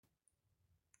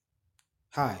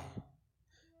Hi.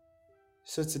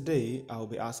 So today I'll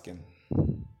be asking,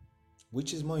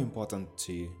 which is more important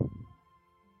to you?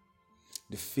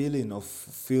 The feeling of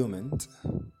fulfillment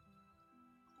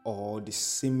or the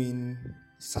seeming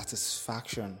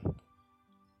satisfaction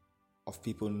of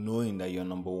people knowing that you're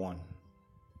number one?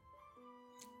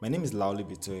 My name is Lauli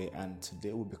Bitoye and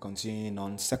today we'll be continuing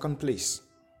on second place.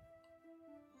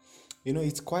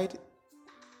 It's quite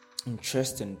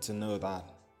interesting to know that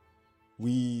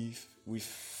we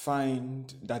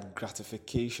find that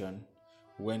gratification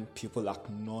when people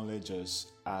acknowledge us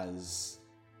as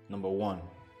number one.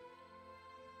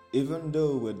 Even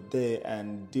though we're there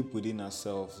and deep within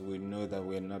ourselves, we know that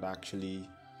we're not actually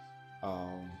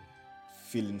um,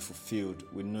 feeling fulfilled.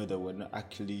 We know that we're not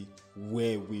actually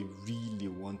where we really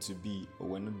want to be, or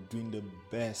we're not doing the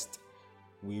best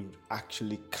we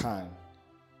actually can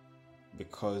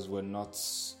because we're not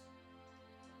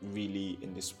really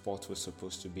in the spot we're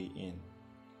supposed to be in.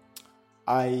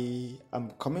 I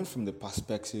am coming from the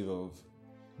perspective of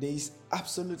there is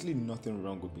absolutely nothing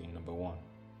wrong with being number one.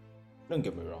 Don't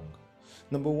get me wrong.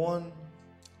 Number one,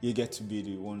 you get to be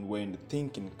the one wearing the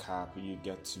thinking cap. You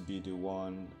get to be the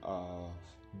one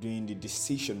doing the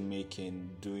decision making,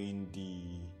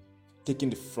 taking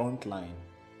the front line,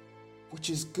 which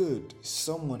is good.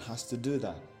 Someone has to do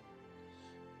that.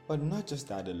 But not just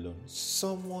that alone.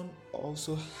 Someone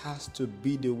also has to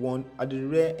be the one at the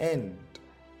rear end.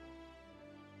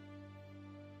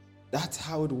 That's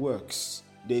how it works.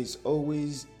 There's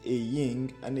always a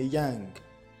yin and a yang.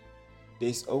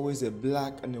 There's always a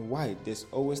black and a white. There's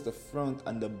always the front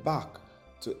and the back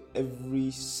to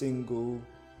every single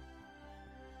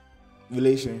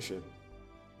relationship.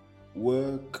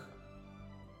 Work,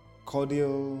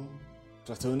 cordial,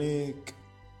 platonic,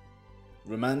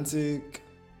 romantic,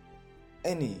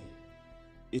 any.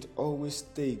 It always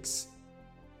takes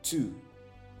two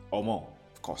or more,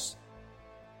 of course.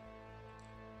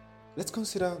 Let's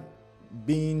consider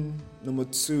being number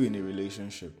two in a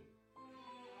relationship.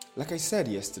 Like I said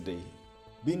yesterday,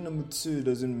 being number two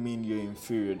doesn't mean you're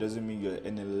inferior, doesn't mean you're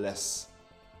any less.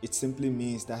 It simply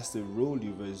means that's the role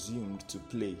you've assumed to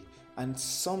play. And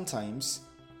sometimes,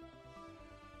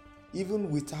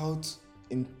 even without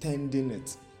intending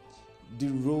it, the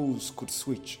roles could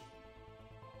switch.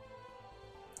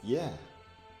 Yeah,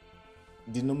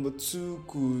 the number two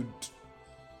could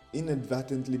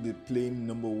inadvertently be playing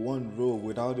number one role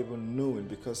without even knowing,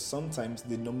 because sometimes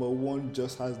the number one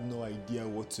just has no idea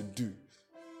what to do.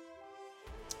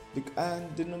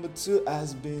 And the number two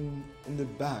has been in the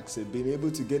back, so being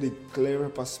able to get a clearer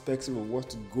perspective of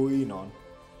what's going on,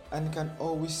 and can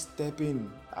always step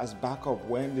in as backup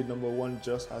when the number one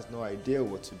just has no idea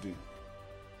what to do.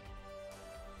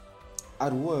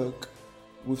 At work,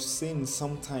 we've seen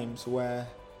sometimes where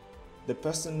the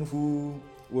person who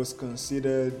was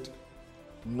considered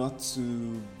not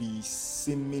to be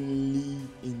seemingly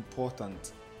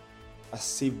important has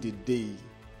saved the day,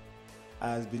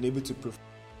 has been able to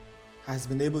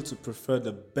prefer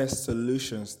the best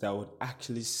solutions that would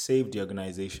actually save the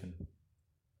organization.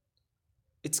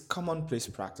 It's commonplace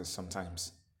practice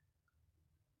sometimes.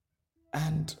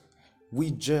 And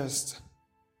we just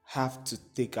have to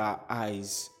take our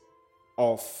eyes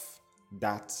off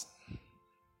that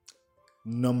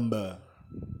number.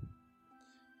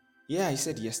 Yeah, I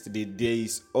said yesterday, there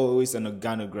is always an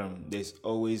organogram. There's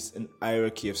always an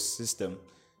hierarchy of system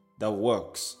that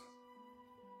works.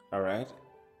 All right?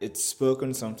 It's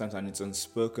spoken sometimes and it's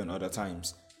unspoken other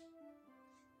times.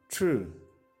 True.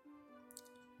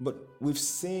 But we've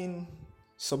seen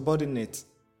subordinates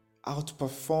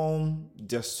outperform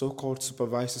their so-called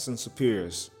supervisors and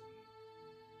superiors.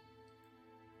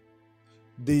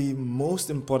 The most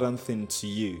important thing to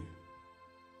you,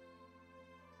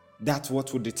 that's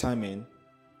what will determine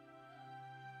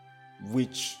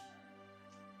which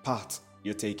path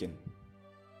you're taking.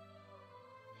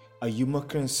 Are you more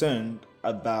concerned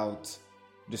about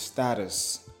the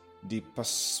status, the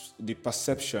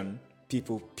perception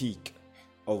people pick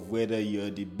of whether you're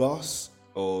the boss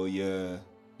or you're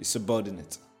the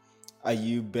subordinate? Are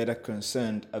you better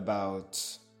concerned about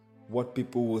what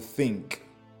people will think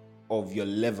of your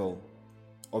level,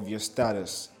 of your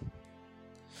status?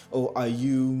 Or are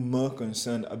you more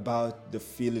concerned about the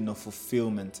feeling of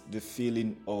fulfillment, the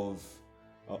feeling of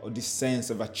or the sense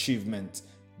of achievement,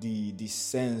 the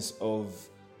sense of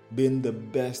being the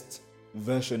best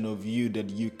version of you that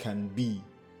you can be?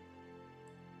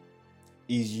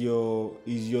 Is your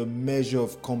measure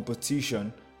of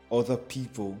competition other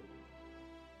people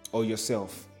or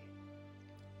yourself?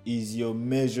 Is your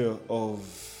measure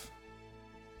of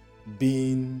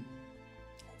being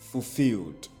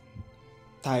fulfilled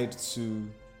tied to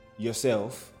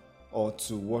yourself or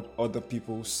to what other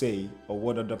people say or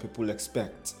what other people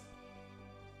expect.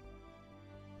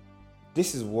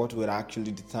 This is what will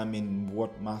actually determine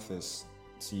what matters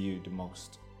to you the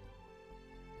most.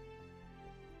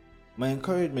 My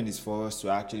encouragement is for us to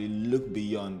actually look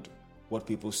beyond what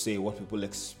people say, what people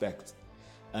expect,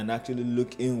 and actually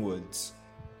look inwards.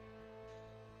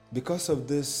 Because of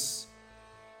this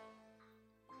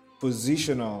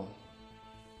positional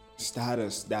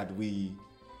status that we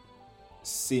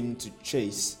seem to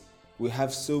chase, we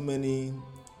have so many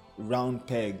round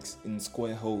pegs in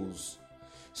square holes,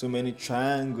 so many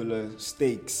triangular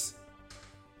stakes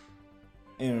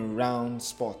in round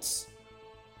spots.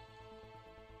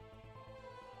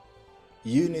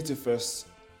 You need to first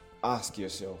ask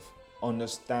yourself,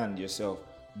 understand yourself,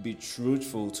 be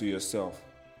truthful to yourself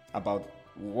about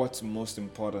what's most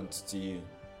important to you.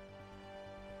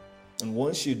 And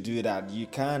once you do that, you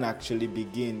can actually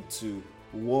begin to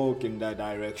walk in that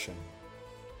direction.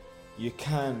 You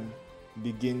can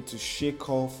begin to shake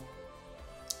off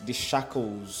the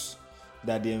shackles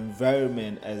that the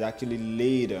environment has actually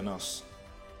laid on us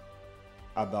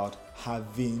about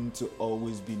having to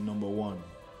always be number one.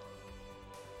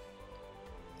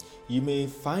 You may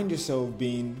find yourself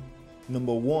being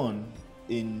number one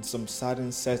in some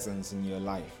certain settings in your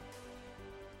life,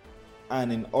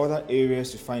 and in other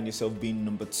areas you find yourself being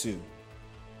number two.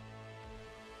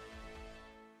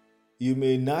 You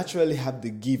may naturally have the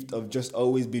gift of just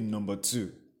always being number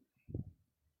two.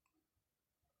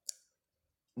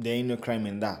 There ain't no crime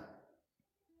in that.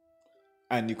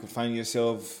 And you could find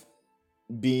yourself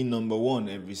being number one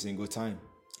every single time.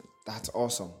 That's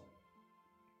awesome.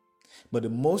 But the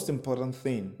most important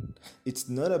thing, it's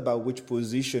not about which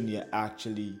position you're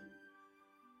actually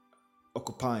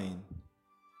occupying.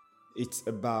 It's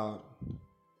about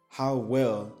how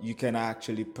well you can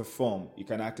actually perform, you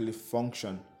can actually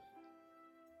function.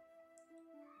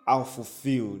 How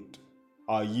fulfilled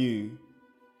are you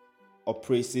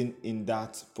operating in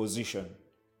that position?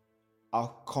 How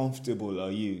comfortable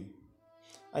are you?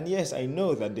 And yes, I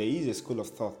know that there is a school of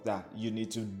thought that you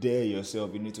need to dare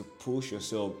yourself, you need to push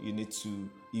yourself, you need to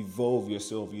evolve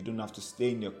yourself, you don't have to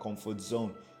stay in your comfort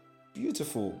zone.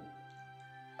 Beautiful.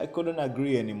 I couldn't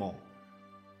agree anymore.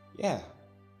 Yeah.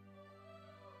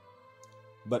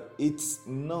 But it's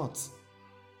not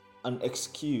an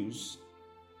excuse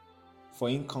for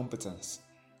incompetence.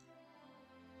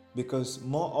 Because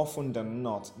more often than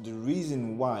not, the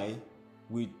reason why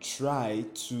we try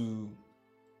to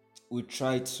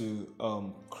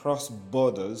cross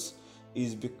borders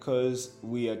is because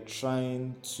we're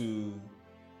trying to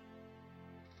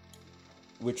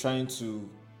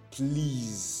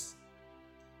please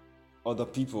other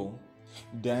people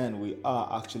than we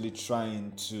are actually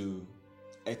trying to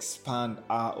expand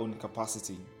our own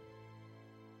capacity.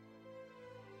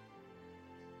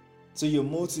 So your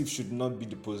motive should not be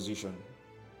the position.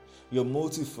 Your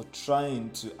motive for trying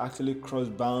to actually cross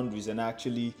boundaries and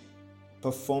actually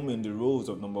performing the roles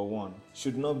of number one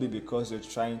should not be because you're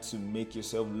trying to make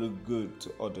yourself look good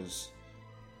to others.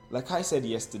 Like I said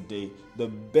yesterday, the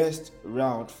best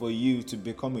route for you to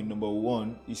becoming number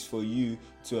one is for you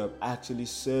to have actually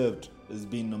served as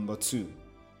being number two.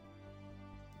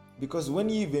 Because when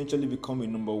you eventually become a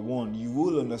number one, you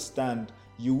will understand,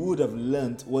 you would have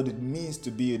learned what it means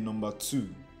to be a number two.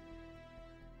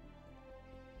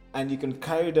 And you can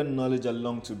carry that knowledge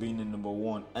along to being a number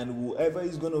one. And whoever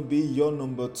is going to be your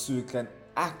number two can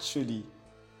actually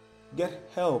get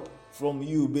help from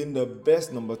you being the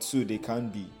best number two they can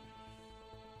be.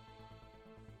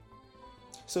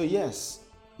 So yes,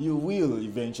 you will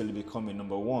eventually become a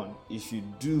number one if you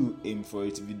do aim for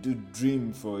it, if you do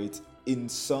dream for it in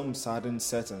some certain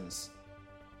settings.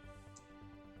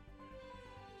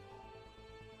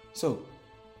 So,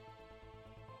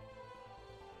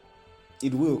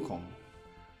 it will come.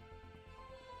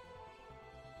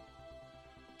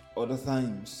 Other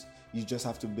times, you just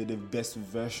have to be the best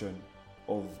version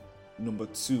of number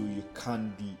two you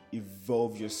can be.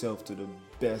 Evolve yourself to the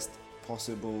best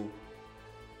possible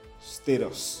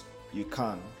status you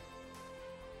can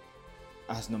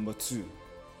as number two.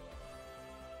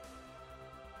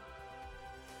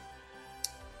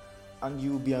 And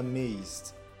you'll be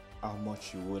amazed how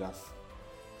much you would have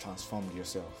transformed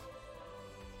yourself.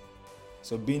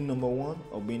 So being number one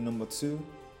or being number two,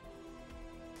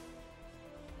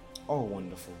 all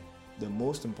wonderful. The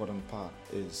most important part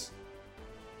is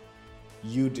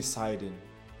you deciding,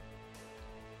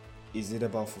 is it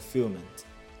about fulfillment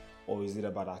or is it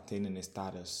about attaining a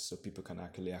status so people can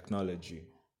actually acknowledge you?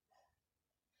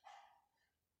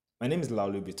 My name is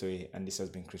Laulu Bitoye and this has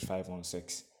been Chris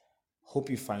 516. Hope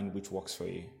you find which works for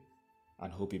you.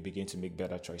 and hope you begin to make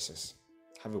better choices.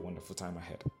 Have a wonderful time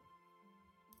ahead.